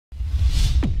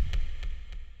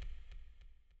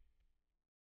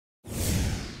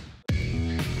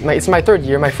it's my third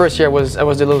year. My first year I was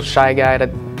the little shy guy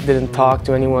that didn't talk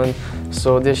to anyone.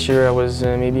 So this year I was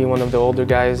maybe one of the older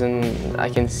guys, and I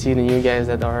can see the new guys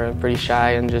that are pretty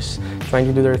shy and just trying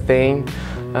to do their thing.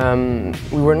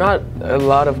 We were not a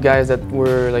lot of guys that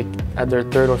were like at their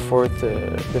third or fourth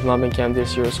development camp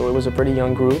this year, so it was a pretty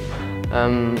young group.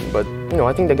 But you know,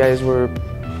 I think the guys were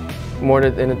more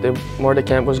the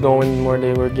camp was going, more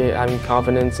they were having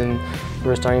confidence, and we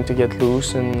were starting to get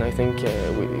loose. And I think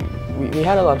we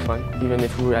had a lot of fun, even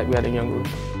if we had a young group.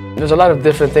 There's a lot of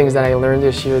different things that I learned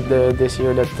this year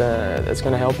that's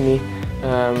going to help me.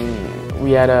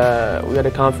 We had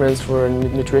a conference for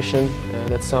nutrition.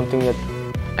 That's something that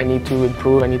I need to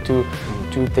improve. I need to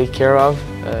take care of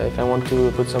if I want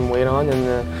to put some weight on.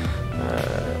 And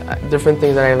different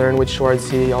things that I learned with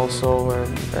Schwartzy also.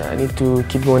 I need to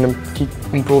keep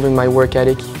improving my work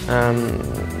ethic.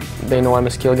 They know I'm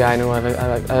a skill guy. I know I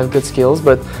have good skills,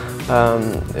 but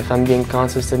if I'm being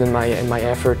consistent in my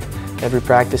effort, every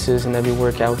practices and every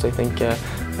workouts, I think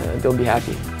they'll be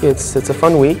happy. It's a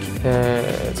fun week.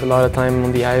 It's a lot of time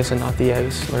on the ice and off the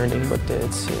ice learning, but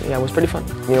it was pretty fun.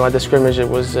 You know, at the scrimmage it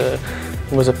was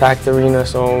a packed arena,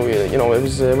 so you know it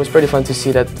was pretty fun to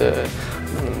see that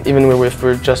even if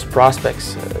we're just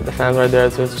prospects, the fans are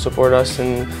there to support us,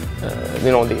 and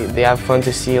you know they have fun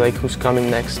to see like who's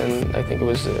coming next, and I think it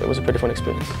was a pretty fun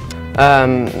experience.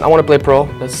 I want to play pro,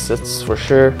 that's for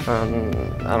sure.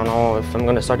 I don't know if I'm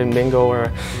going to start in bingo or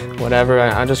whatever.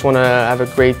 I just want to have a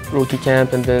great rookie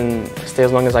camp and then stay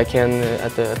as long as I can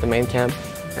at the main camp.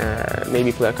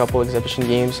 Maybe play a couple exhibition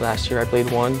games. Last year I played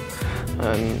one.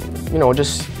 You know,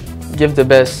 just give the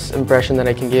best impression that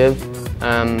I can give.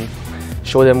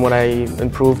 Show them what I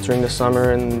improved during the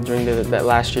summer and during that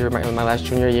last year, my last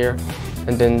junior year,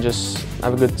 and then just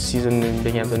have a good season in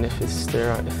Big Hampton if it's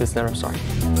there, if it's there, I'm sorry.